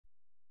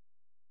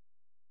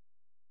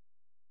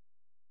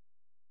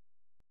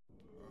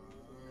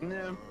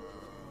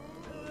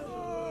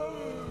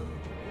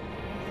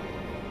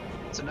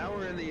So now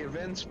we're in the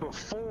events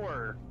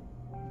before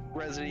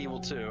Resident Evil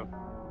 2.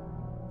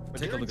 But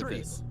Take a look 3.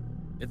 at this.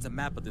 It's a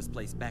map of this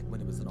place back when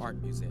it was an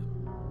art museum.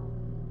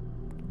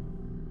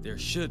 There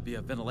should be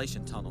a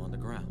ventilation tunnel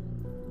underground.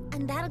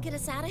 And that'll get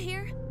us out of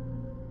here?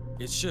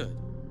 It should,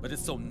 but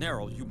it's so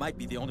narrow you might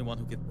be the only one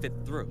who can fit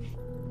through.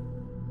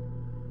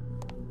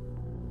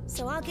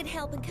 So I'll get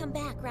help and come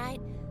back,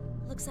 right?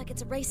 Looks like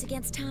it's a race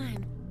against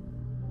time.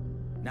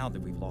 Now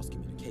that we've lost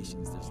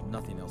communications, there's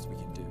nothing else we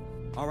can do.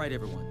 All right,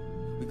 everyone.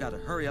 We've got to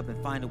hurry up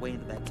and find a way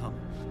into that tunnel.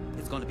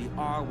 It's going to be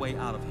our way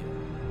out of here.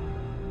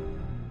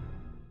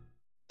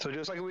 So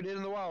just like we did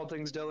in the Wild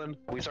Things, Dylan,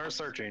 we start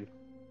searching.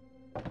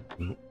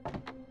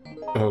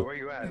 Oh, Where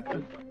you at?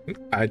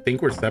 I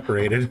think we're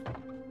separated.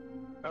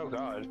 Oh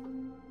God.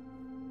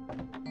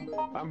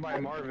 I'm by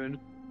Marvin.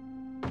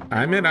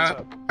 I'm in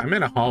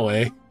a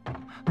hallway.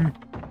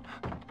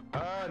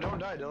 Don't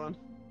die, Dylan.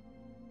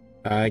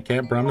 I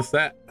can't promise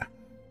that,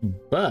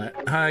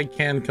 but I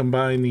can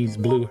combine these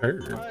blue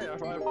herbs. Oh, yeah,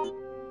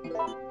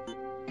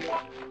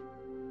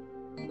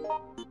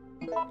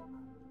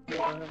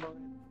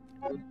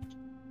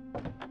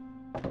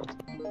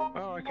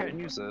 oh, I can't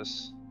use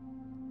this.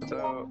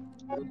 So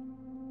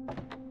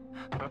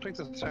I'll take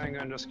this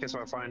handgun just in case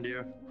I find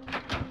you.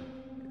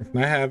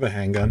 I have a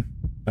handgun.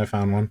 I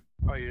found one.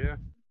 Oh, you do?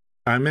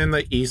 I'm in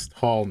the East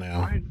Hall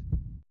now.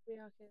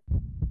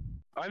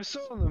 I'm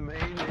still in the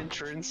main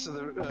entrance to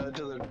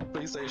the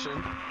police station.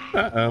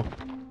 Uh-oh.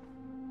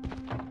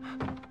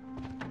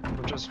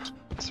 I'm just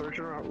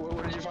searching around.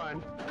 What did you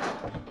find?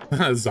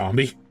 A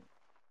zombie.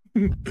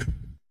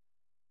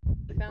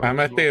 I'm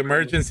at the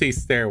emergency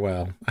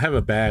stairwell. I have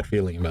a bad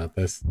feeling about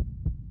this.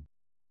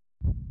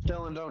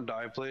 Dylan, don't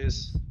die,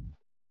 please.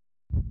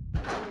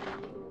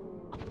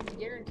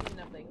 Guarantee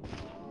nothing.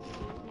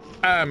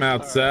 I'm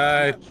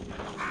outside.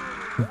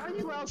 Why are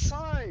you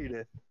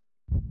outside?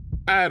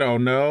 I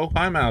don't know.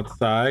 I'm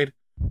outside.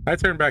 I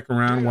turned back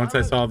around Dude, once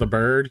I saw the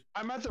bird.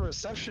 I'm at the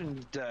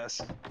reception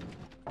desk.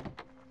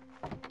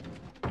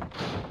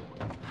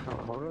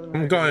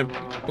 I'm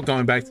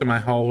going back to my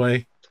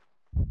hallway.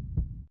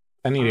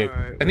 I need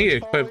to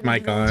equip my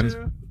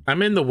gun.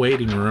 I'm in the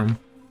waiting room.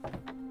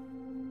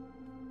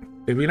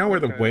 If you know where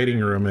the waiting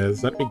room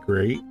is, that'd be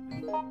great.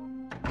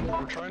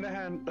 I'm trying to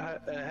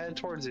head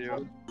towards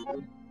you.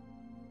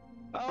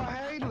 Oh,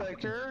 hey,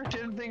 Liquor.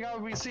 Didn't think I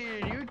would be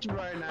seeing you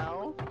right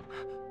now.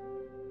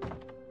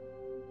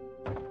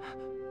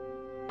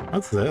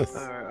 What's this?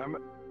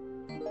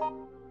 No,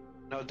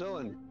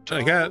 Dylan.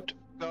 Don't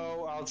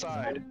go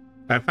outside.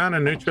 I found a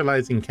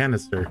neutralizing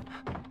canister.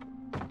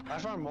 I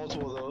found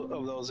multiple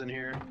of those in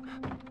here.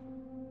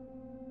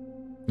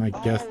 I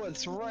guess. Oh,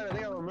 it's right. I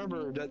think I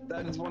remember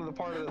that is one of the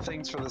part of the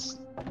things for this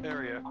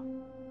area.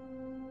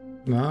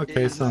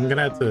 Okay, so I'm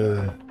gonna have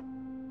to.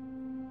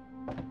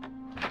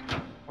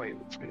 Wait.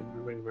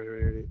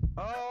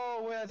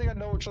 Oh, wait, I think I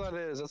know which one that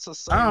is. That's the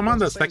same. Oh, I'm on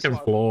the same second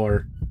spot.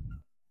 floor.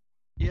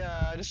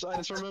 Yeah, I just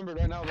remembered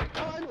right now. Like,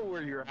 oh, I know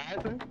where you're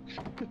at.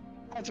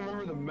 I have to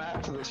remember the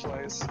map to this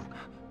place.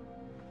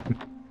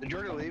 Did you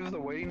already leave the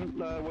waiting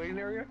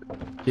area?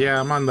 Yeah,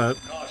 I'm on the.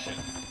 Caution.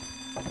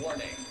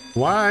 Warning.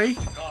 Why?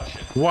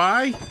 Caution.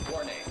 Why?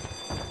 Warning.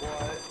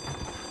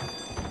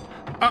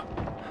 What? Uh,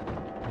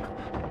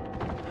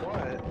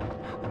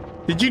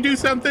 What? Did you do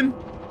something?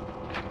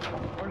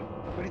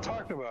 What are you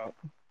talking about?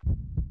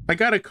 I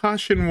got a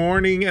caution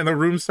warning and the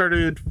room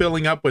started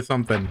filling up with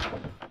something.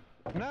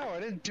 No, I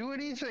didn't do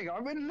anything.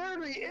 I'm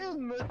literally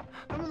I'm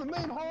in the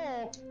main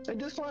hall and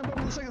just climbed up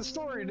to the second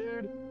story,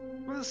 dude.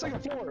 I'm on the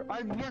second floor.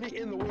 I'm literally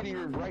in the waiting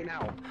room right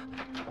now.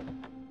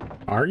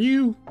 Are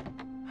you?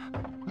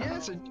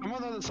 Yes, I'm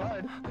on the other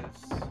side.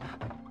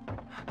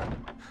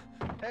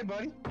 Hey,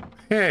 buddy.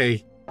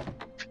 Hey.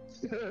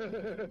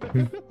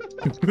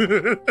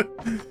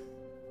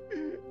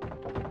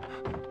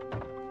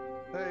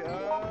 Hey,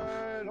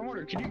 I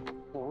wonder, can you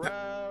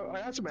I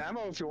have some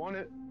ammo if you want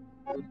it.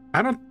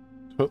 I don't.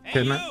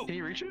 Hey, Can I? you! Can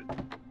you reach it?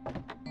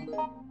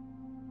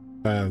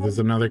 There's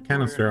another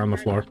canister on the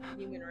floor.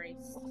 Human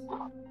race.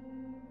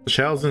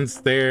 Shelves and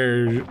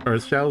stairs, or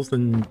shelves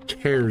and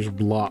chairs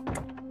block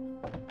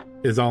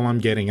is all I'm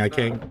getting. I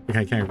can't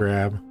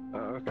grab. Oh,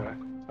 okay.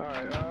 All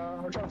right.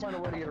 I'm trying to find a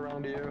way to get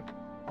around to you.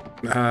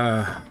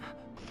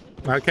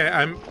 Okay.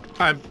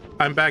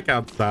 I'm back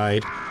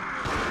outside.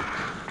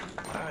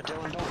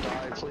 Dylan, don't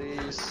die,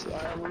 please.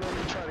 I'm really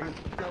trying to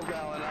go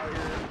Gallon out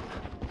here.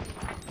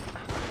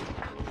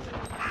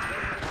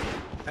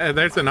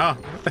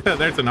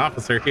 There's an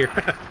officer here.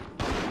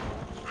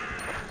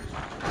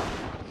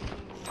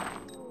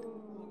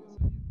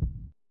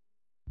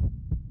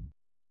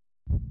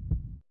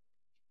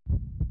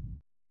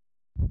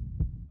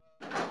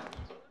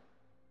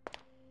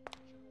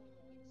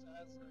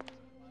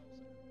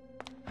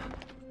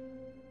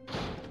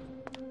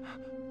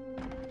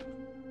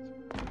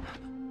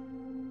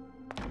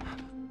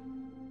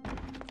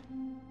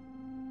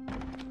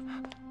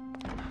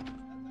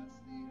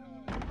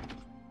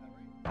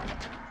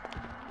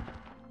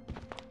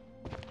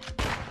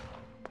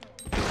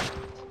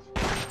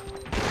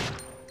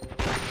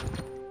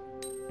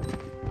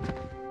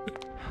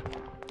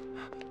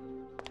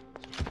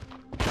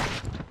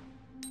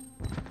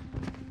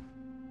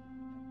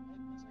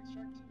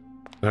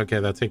 Okay,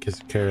 that takes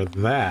care of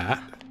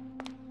that.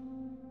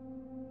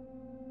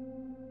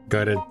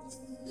 Got to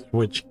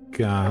switch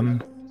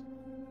gun.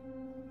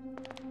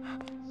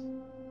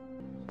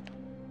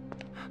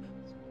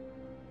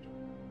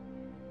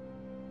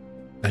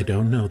 I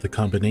don't know the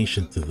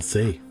combination to the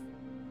safe.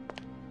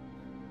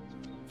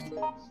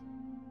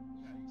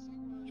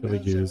 Should we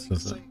use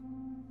this?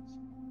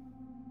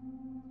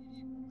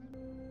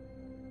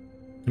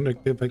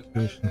 Conduct the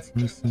evacuations.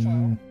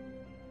 Listen.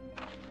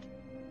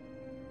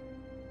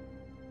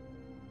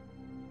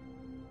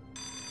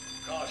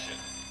 Caution.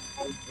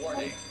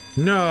 Warning.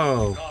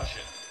 No.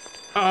 Caution.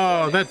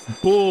 Oh, that's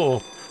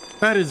bull.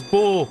 That is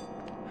bull.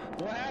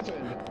 What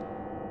happened?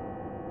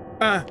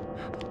 Ah.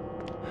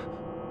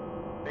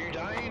 Are you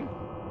dying?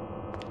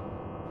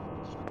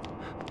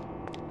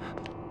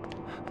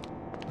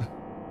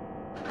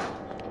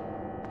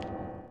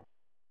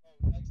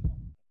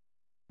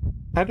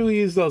 How do we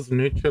use those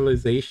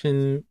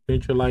neutralization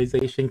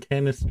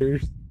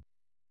canisters?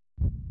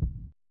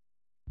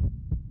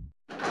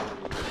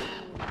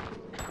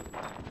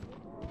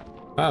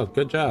 Oh,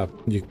 good job.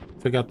 You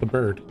took out the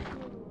bird.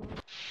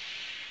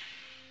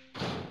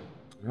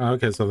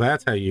 Okay, so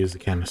that's how you use the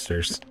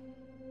canisters.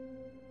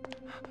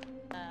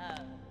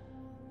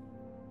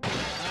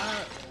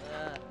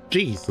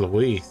 Jeez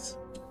Louise.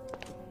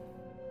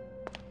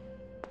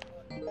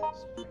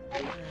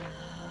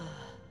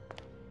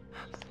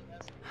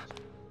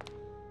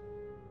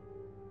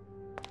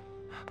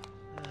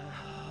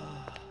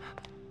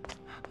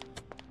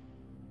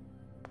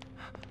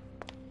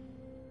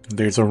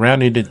 There's a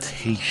round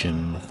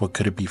indentation. What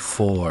could it be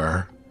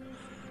for?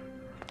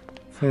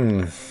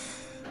 I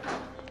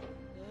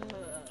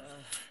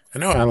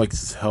know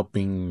Alex is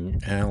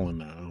helping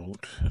Alan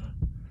out.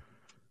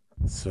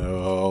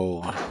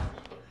 So,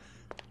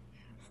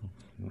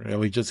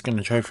 really just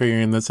gonna try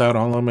figuring this out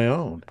all on my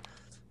own.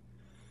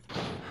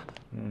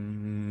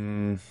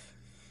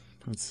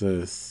 What's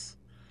this?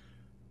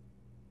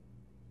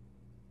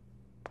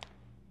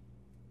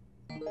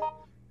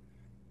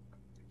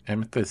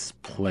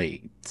 Amethyst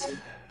plate.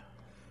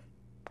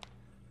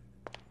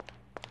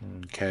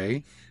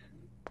 Okay.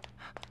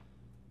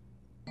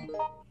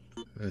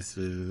 This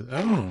is...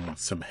 oh,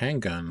 some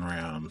handgun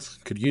rounds.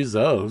 Could use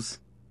those.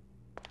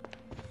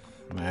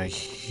 I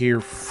hear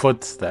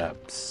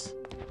footsteps.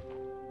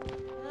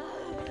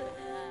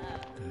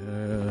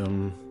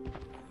 No.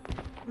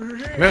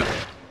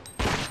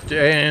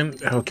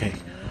 And... okay.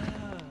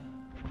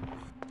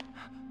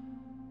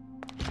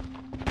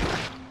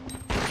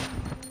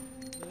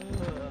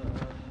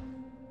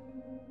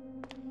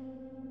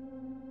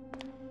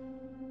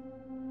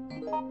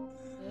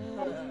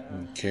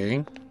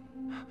 Okay.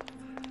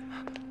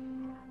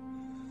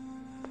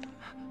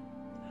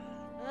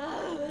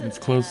 It's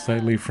closed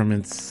slightly from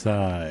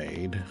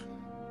inside.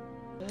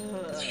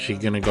 Is she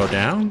gonna go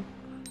down?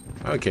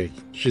 Okay,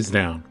 she's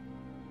down.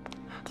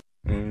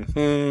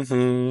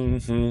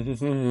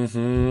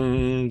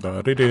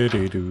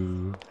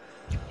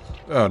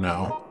 Oh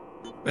no.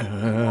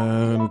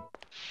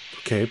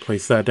 Okay,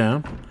 place that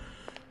down.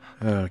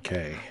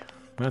 Okay,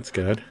 that's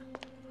good.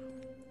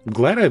 I'm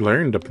glad I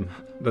learned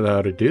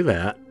how to do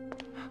that.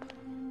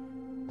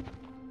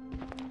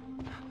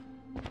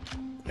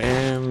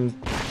 And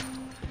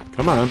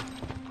come on,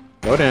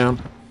 go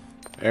down.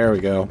 There we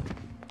go.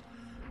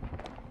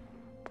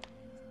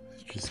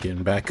 Just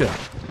getting back up.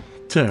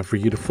 Time for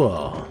you to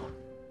fall.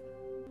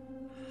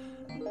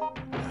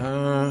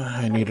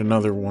 I need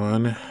another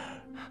one.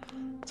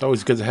 It's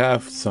always good to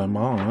have some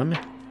on.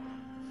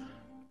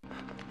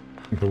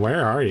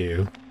 Where are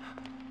you?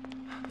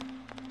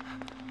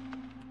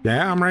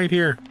 Yeah, I'm right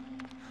here.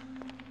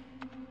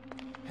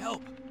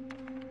 Help!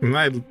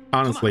 I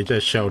honestly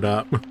just showed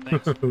up.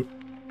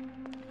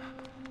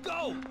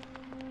 Go!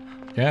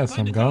 Yes,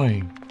 I'm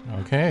going.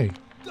 Okay.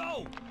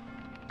 Go!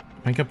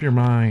 Make up your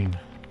mind.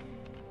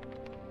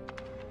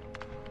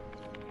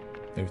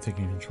 They've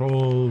taken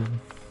control.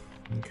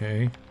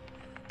 Okay.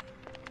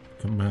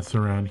 Can mess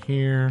around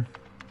here.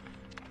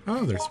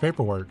 Oh, there's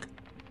paperwork.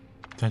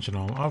 Attention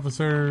all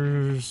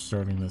officers,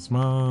 starting this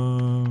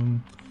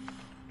month.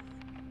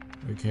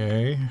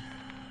 Okay.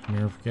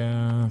 Mirror for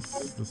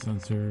gas, the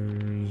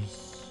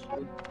sensors.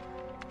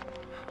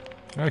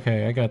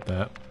 Okay, I got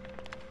that.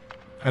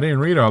 I didn't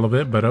read all of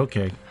it, but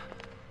okay.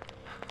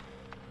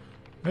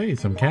 Hey,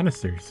 some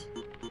canisters.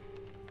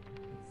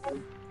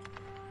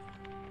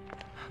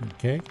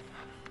 Okay.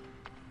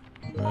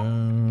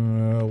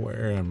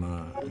 Where am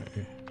I?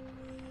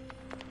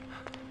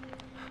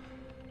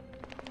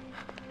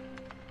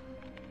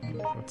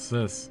 What's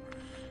this?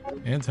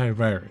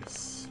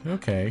 Antivirus.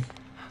 Okay.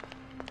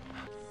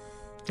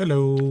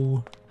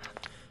 Hello.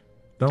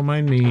 Don't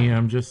mind me,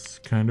 I'm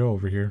just kind of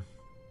over here.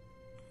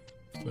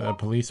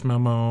 Police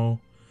memo.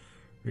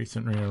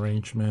 Recent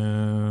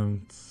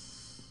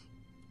rearrangements.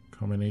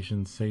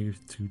 Combination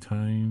saved 2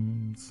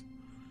 times.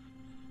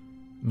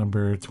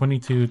 Number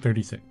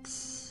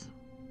 2236.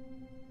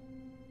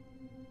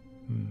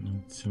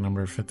 To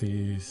number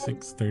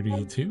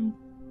 5632.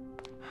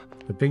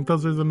 I think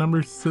those are the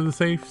numbers to the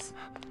safes.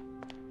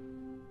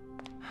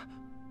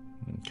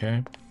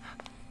 Okay.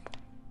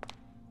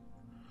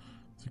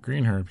 It's a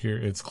green herb here.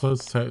 It's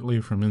closed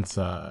tightly from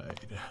inside.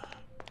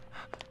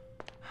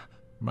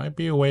 Might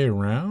be a way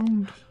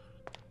around.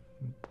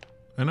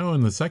 I know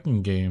in the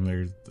second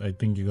game I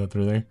think you go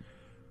through there.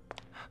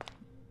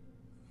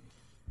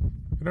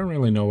 I don't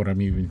really know what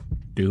I'm even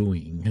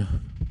doing.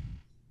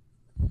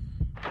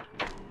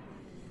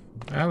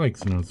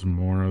 Alex knows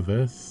more of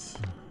this.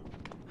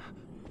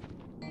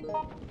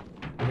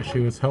 Wish he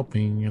was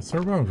helping a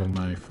survival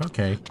knife.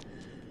 Okay.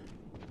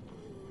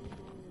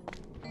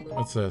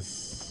 What's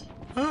this?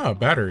 Ah,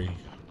 battery.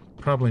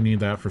 Probably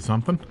need that for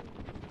something.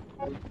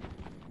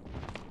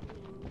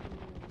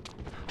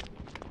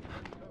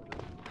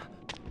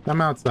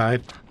 I'm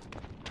outside.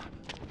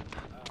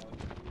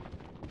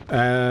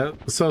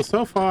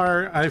 So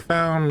far I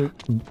found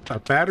a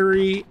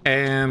battery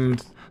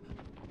and...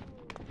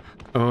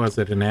 Oh, is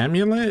it an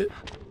amulet?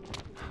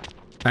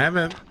 I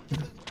haven't...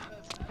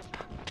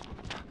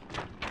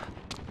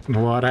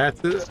 What I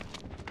have to...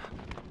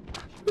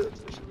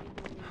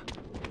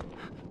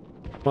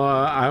 Well,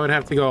 I would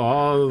have to go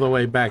all the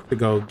way back to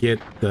go get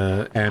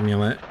the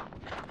amulet.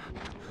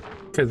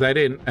 Cause I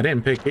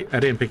didn't pick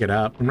it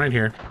up. I'm right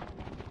here.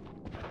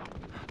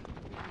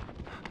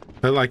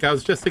 But like I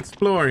was just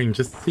exploring,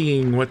 just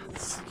seeing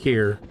what's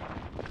here.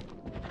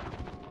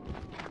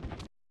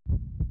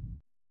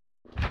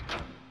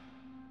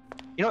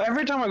 You know,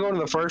 every time I go to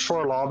the first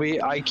floor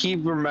lobby, I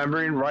keep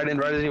remembering right in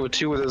Resident Evil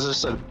 2 where there's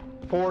just a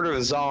horde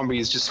of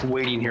zombies just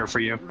waiting here for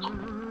you.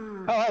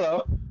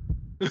 Oh,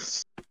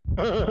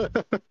 hello.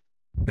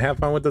 Have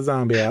fun with the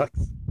zombie, Alex.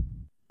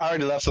 I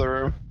already left the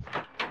room.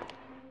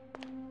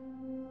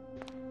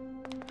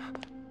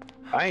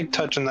 I ain't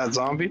touching that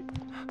zombie.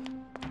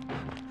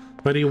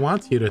 But he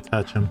wants you to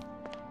touch him.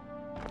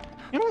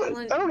 You know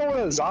what? I don't know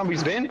where the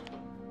zombie's been.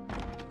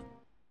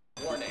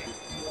 Warning.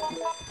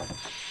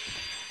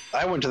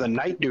 I went to the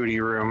night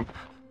duty room.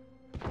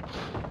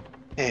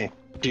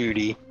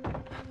 Duty.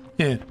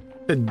 Yeah,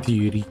 a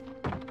duty.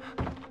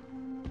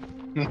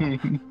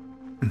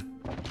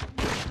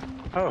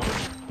 Oh.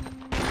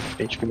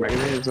 HP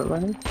magazine, is that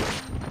right?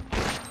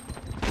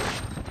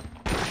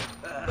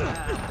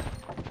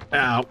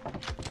 Ow.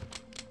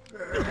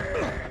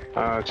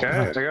 Okay,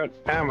 I got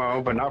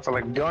ammo, but not for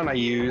the gun I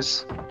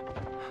use.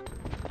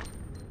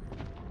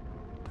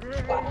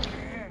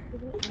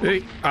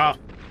 Hey, off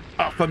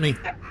of me.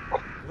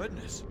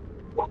 Goodness.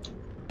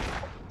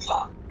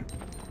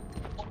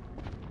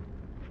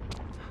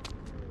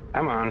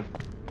 Come on.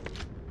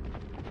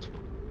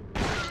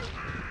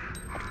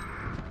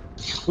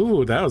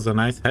 Ooh, that was a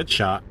nice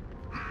headshot.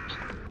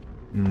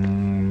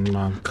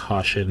 On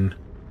caution.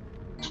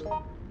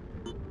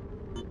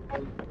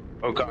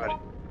 Oh god.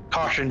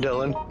 Caution,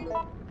 Dylan.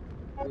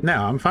 No,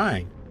 I'm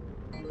fine.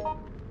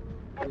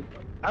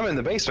 I'm in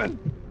the basement.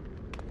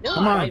 No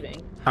Come on.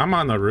 driving. I'm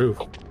on the roof.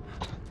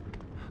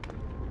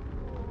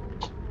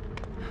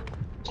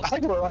 I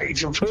think we're like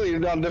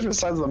completely on different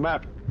sides of the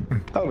map.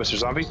 Hello, Mr.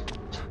 Zombie.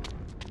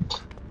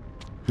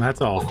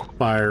 That's all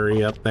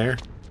fiery up there.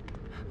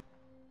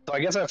 So I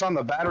guess I found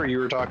the battery you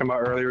were talking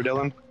about earlier,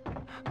 Dylan.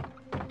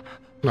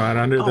 Right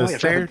under the wait,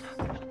 stairs.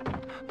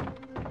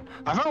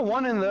 I found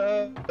one in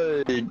the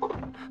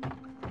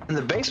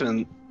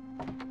basement.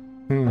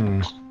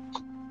 Hmm.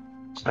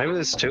 Maybe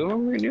there's two of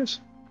them we can use.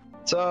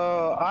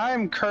 So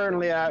I'm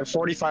currently at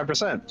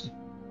 45%.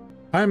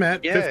 I'm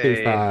at Yay.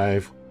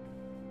 55.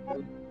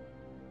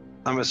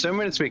 I'm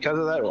assuming it's because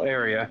of that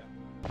area.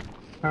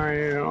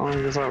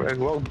 Alright,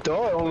 well,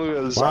 duh, only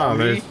a Wow,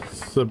 zombie.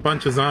 there's a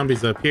bunch of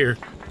zombies up here.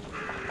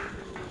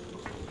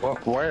 Well,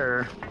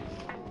 where?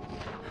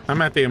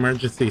 I'm at the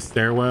emergency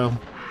stairwell.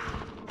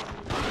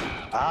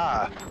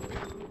 Ah,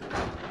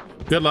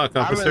 Good luck,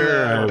 I'm in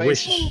officer. the I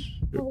wish.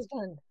 I was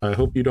done. I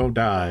hope you don't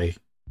die.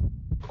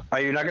 are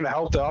you not going to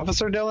help the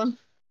officer, Dylan?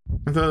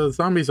 The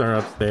zombies are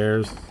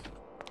upstairs.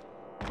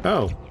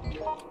 Oh.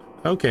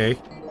 Okay.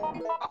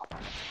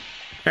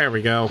 There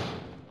we go.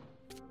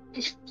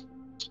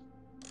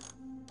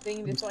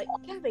 Thing just like,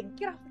 Kevin,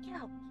 get off the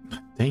couch.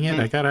 Dang it,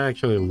 I gotta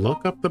actually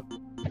look up the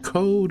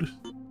code.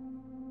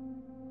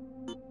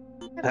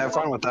 Have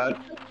fun with that.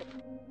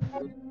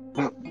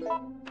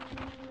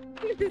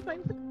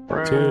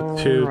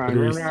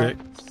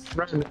 2236.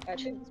 Run, I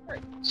think it's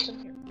right.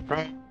 Come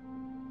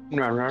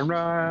here.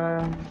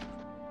 run.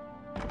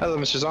 Hello,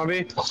 Mr.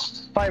 Zombie.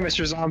 Bye,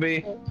 Mr.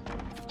 Zombie.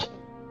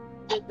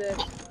 Did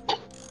the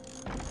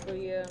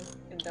we am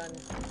done.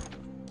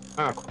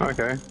 Oh,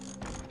 okay.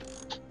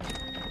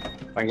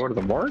 I can go to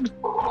the morgue?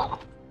 I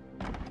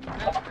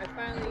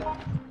finally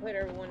put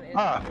everyone in.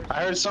 Ah,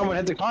 I heard someone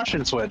hit the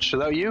caution switch. Is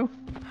that you?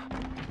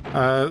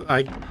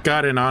 I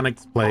got an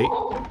onyx plate.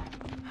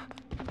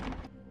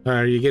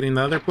 Are you getting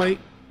the other plate?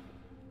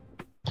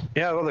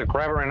 Yeah, I'll go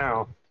grab it right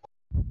now.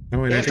 Oh,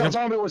 wait, Yeah,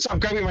 zombie, what's up?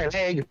 Grabbing my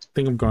leg. I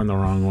think I'm going the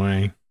wrong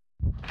way.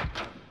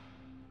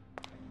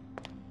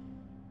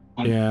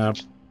 Yeah, I'm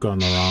going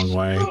the wrong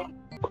way.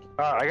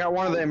 I got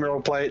one of the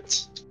emerald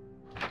plates.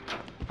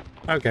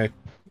 Okay,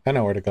 I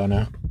know where to go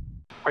now.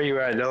 Where you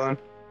at, Dylan?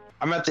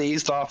 I'm at the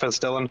east office,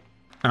 Dylan.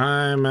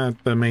 I'm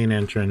at the main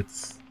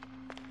entrance.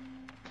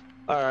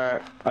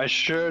 Alright, I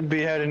should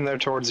be heading there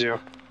towards you.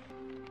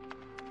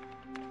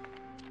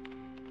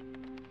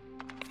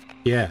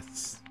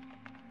 Yes.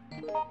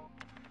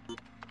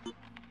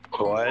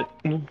 What?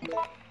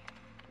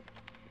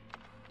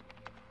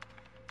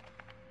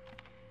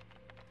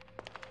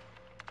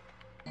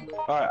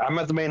 Alright, I'm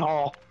at the main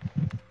hall.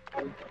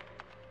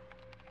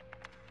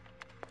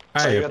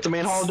 So you at the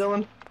main hall,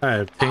 Dylan? I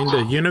obtained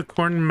a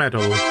unicorn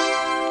medal.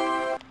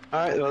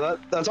 Alright, well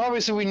that's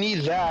obviously we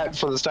need that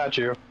for the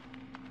statue.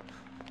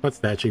 What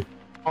statue?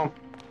 Oh,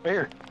 right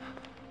here.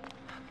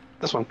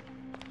 This one.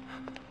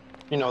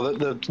 You know,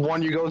 the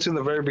one you go to in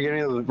the very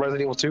beginning of the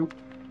Resident Evil 2.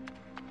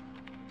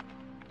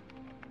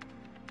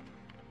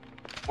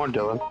 Come on,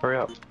 Dylan, hurry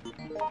up.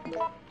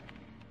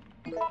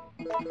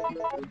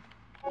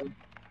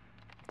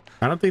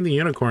 I don't think the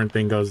unicorn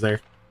thing goes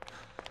there.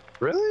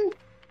 Really?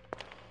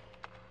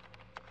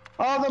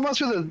 Oh, that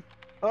must be the...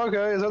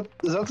 Okay, is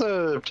that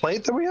the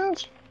plate that we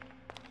have?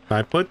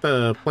 I put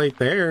the plate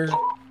there.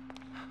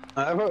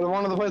 I put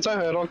one of the plates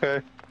I had,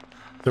 okay.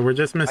 So we're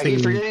just I keep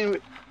missing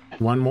forgetting...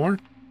 one more?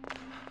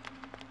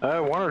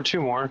 One or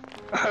two more.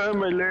 My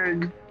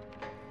leg.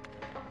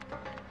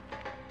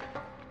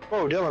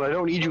 Oh, Dylan, I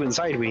don't need you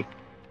inside me.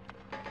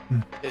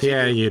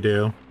 Yeah, you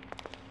do.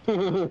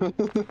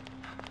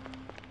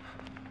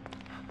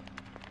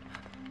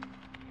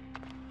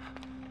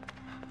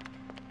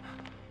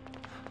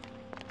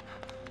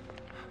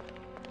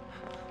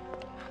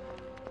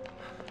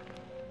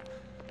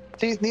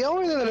 See, the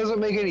only thing that doesn't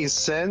make any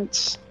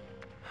sense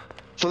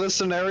for this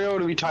scenario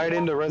to be tied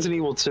into Resident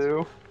Evil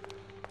 2.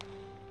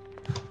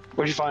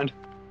 What'd you find?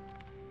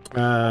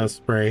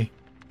 Spray.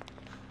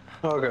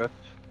 Okay.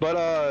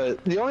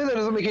 But the only thing that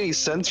doesn't make any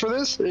sense for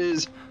this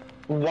is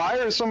why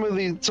are some of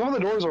the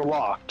doors are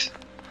locked?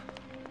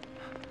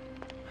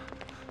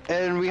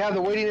 And we have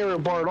the waiting area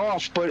barred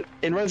off, but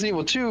in Resident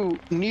Evil 2,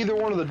 neither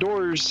one of the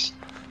doors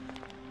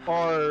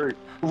are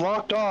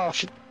locked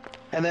off,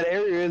 and that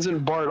area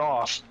isn't barred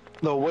off.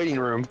 The waiting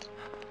room.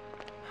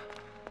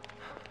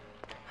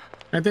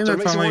 I think So it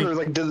that's makes me only.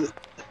 wonder, like,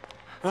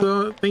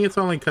 So I think it's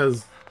only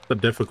because the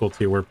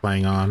difficulty we're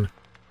playing on.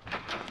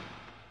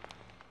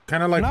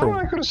 Kind of like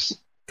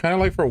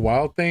for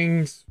Wild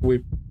Things,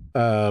 we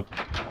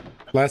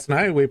last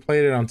night we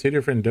played it on 2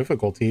 different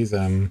difficulties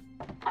and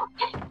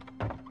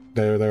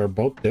they were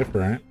both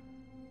different.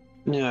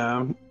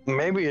 Yeah,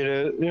 maybe it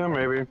is. Yeah,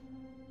 maybe.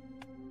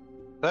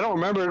 I don't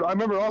remember. I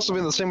remember also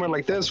being the same way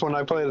like this when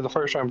I played it the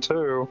first time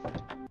too.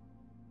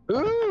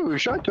 Ooh,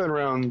 shotgun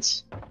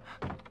rounds.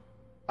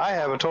 I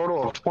have a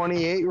total of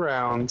 28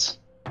 rounds.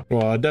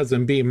 Well, it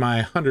doesn't beat my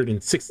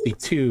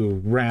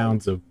 162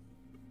 rounds of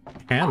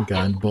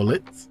handgun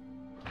bullets.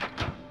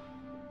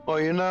 Well,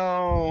 you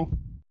know,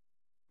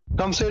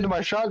 come say to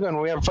my shotgun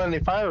when we have a friendly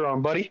fire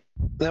on, buddy.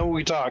 Then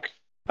we talk.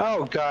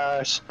 Oh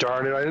gosh,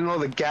 darn it! I didn't know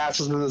the gas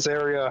was in this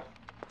area.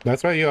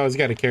 That's why you always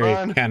got to carry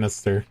a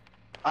canister.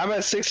 I'm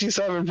at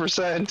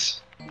 67%.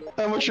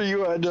 How much are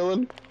you at,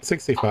 Dylan?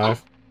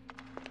 65.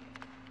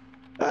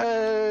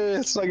 Hey,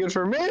 it's not good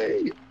for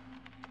me.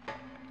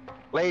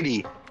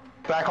 Lady,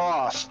 back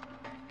off.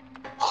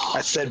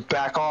 I said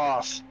back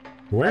off.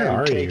 Where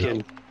are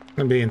you?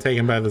 I'm being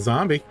taken by the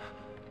zombie.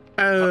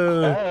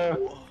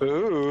 Oh.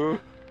 Ooh.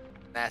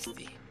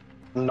 Nasty.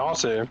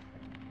 Naughty.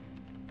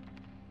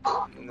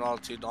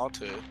 Naughty,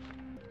 naughty.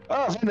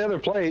 Oh, I found the other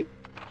plate.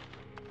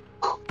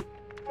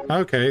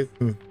 Okay.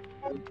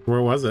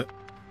 Where was it?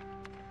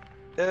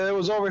 It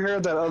was over here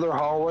at that other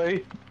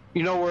hallway.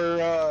 You know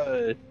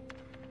where,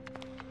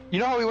 you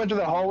know how we went to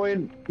that hallway?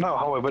 Not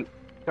hallway, but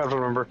I don't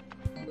remember.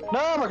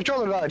 No, my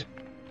controller died.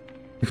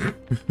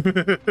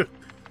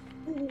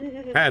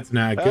 That's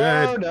not good.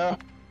 Oh, no.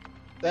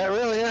 That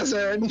really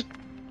isn't.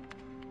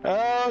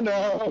 Oh,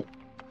 no.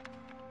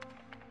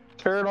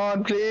 Turn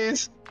on,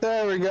 please.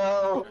 There we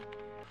go.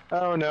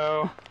 Oh,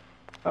 no.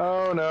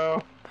 Oh,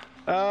 no.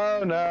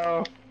 Oh,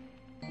 no.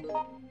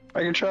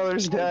 My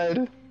controller's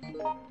dead.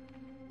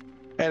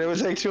 And it would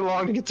take too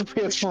long to get the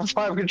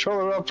PS5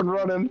 controller up and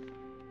running.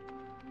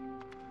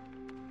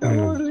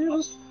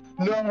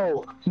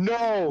 No,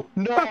 no,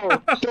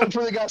 no! Don't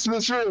bring the guys in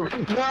this room!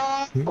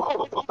 No!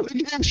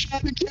 The game's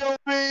trying to kill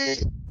me!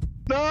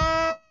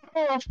 No!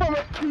 I'm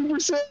at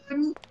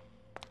 100%!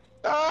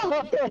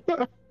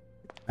 Oh.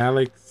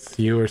 Alex,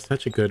 you are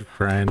such a good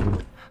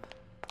friend.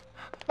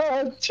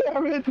 Oh,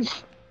 damn it!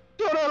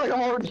 Don't act like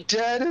I'm already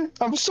dead!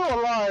 I'm still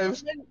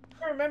alive!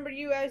 I remember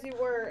you as you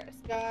were,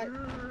 Scott.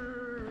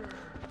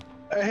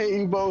 I hate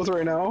you both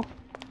right now.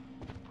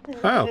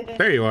 Oh,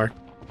 there you are.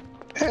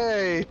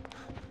 Hey!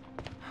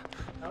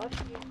 What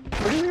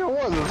do you think it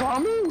was? A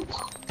zombie?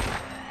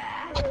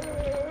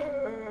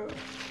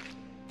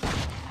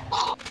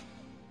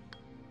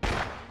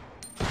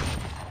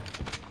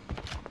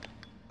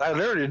 I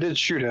literally did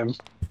shoot him.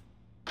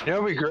 You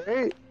know, it'd be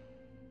great.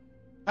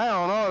 I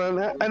don't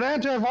know, an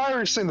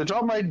antivirus thing that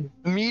dropped my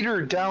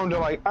meter down to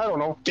like, I don't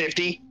know,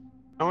 50.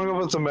 I'm gonna go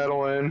put some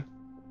metal in.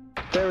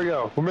 There we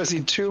go. We're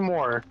missing 2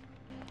 more.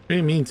 What do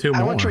you mean 2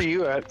 more? How much are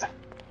you at?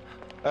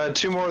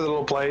 2 more of the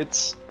little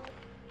plates.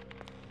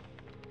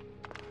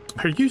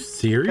 Are you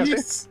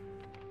serious?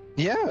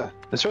 Yeah,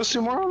 it shows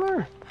 2 more on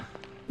there.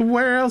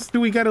 Where else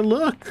do we gotta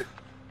look?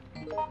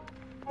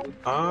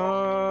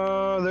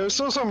 There's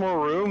still some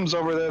more rooms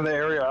over there in the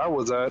area I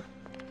was at.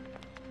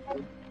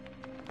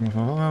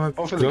 Well,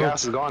 Hopefully the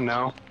gas is gone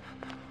now.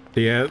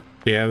 Yeah,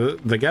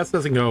 the gas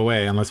doesn't go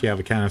away unless you have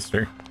a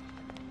canister.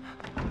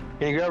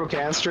 Can you grab a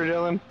canister,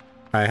 Dylan?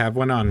 I have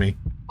one on me.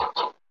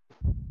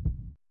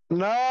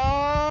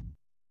 No!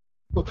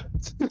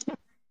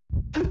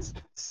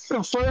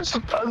 The first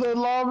the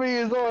lobby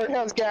is already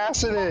has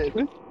gas in it.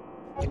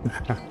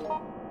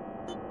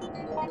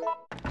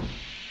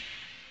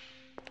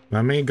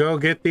 Let me go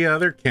get the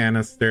other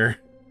canister.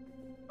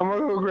 I'm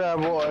gonna go grab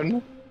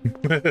one.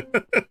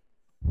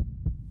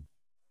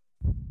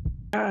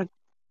 God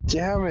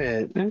damn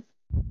it.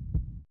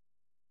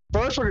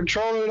 First we're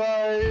controlling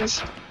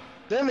dies.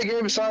 Then the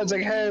game decides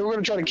like, hey, we're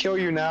gonna try to kill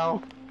you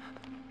now.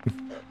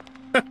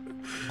 I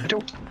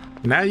don't.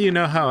 Now you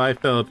know how I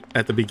felt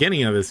at the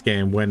beginning of this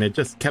game when it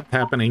just kept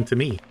happening to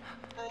me.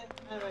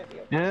 I might be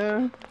okay.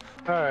 Yeah.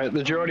 Alright,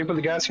 did you already put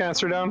the gas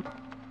canister down?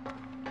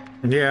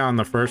 Yeah, on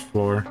the first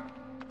floor.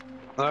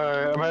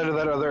 Alright, I'm headed to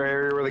that other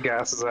area where the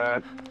gas is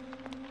at.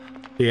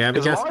 Do you have a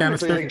 'Cause gas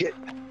obviously canister?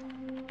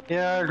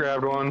 Yeah, I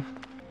grabbed one.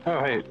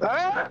 Oh, hey.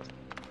 Ah!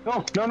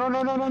 No, no, no,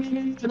 no, no, no, no,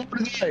 no, no,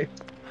 no.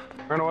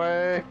 Run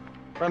away.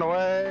 Run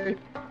away.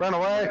 Run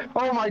away.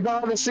 Oh my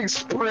god, this thing's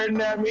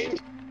sprinting at me.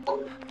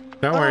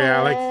 Don't worry,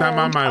 Alex. I'm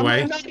on my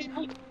way.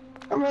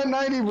 I'm at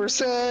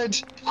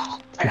 90%.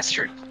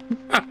 Bastard.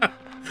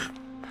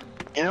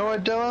 You know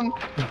what, Dylan?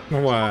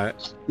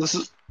 What? This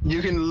is.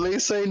 You can at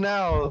least say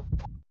now,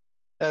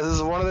 as this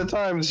is one of the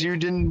times you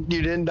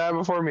didn't die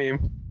before me.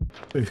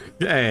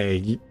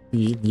 Hey,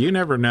 you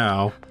never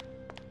know.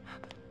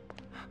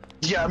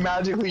 Yeah,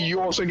 magically you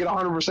also get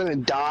 100%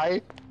 and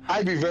die.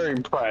 I'd be very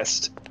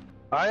impressed.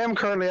 I am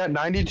currently at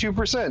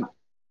 92%.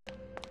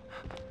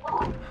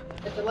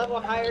 It's a level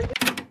higher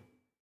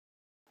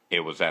It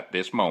was at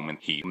this moment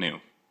he knew.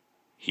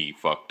 He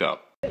fucked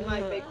up. than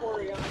my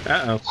Vaporeon.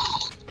 Uh-oh.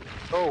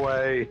 Go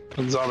away,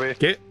 zombie.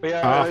 Get But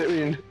yeah, off. I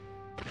mean.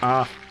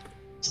 Ah.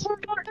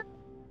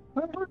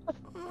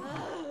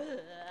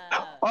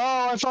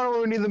 Oh, I thought we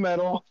would need the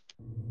metal.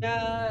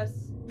 Yes.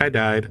 I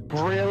died.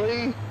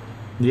 Really?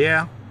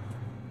 Yeah.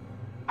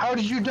 How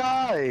did you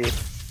die?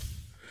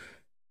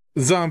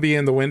 Zombie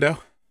in the window.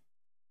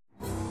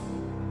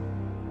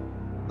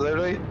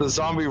 Literally, the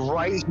zombie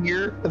right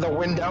here at the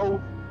window.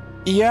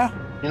 Yeah.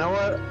 You know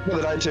what? I'm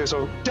gonna die too,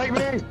 so take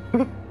me!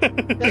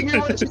 Take me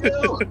with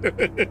you!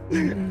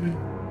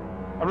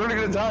 I'm really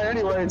gonna die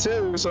anyway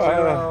too,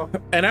 so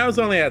And I was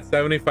only at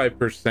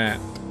 75%.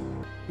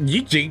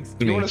 You jinxed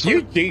me.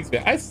 You jinxed me.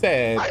 I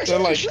said, I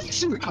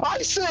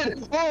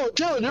said, oh,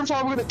 Dylan, you're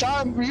probably gonna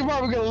die. You're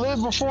probably gonna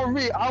live before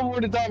me. I'm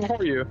gonna die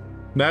before you.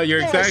 now your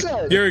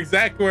Yeah,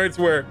 exact words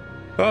were,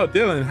 oh,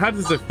 Dylan, how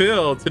does it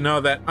feel to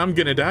know that I'm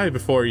gonna die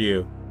before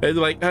you? It's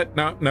like,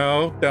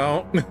 no,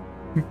 don't.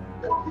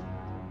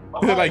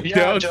 They're like, yeah,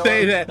 don't Dylan.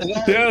 say that.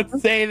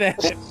 Don't say that.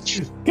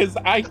 Because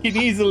I can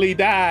easily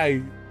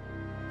die.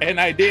 And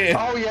I did.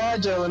 Oh yeah,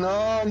 Dylan.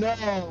 Oh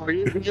no,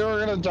 you're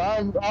gonna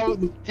die.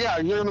 Yeah,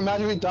 you're gonna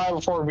magically die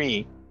before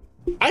me.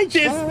 I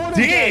just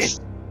did.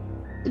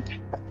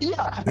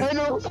 Yeah, and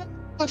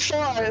let's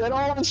try. And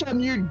all of a sudden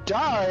you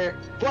die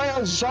by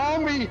a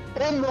zombie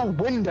in the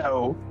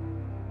window.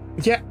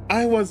 Yeah,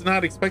 I was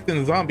not expecting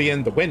a zombie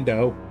in the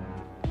window.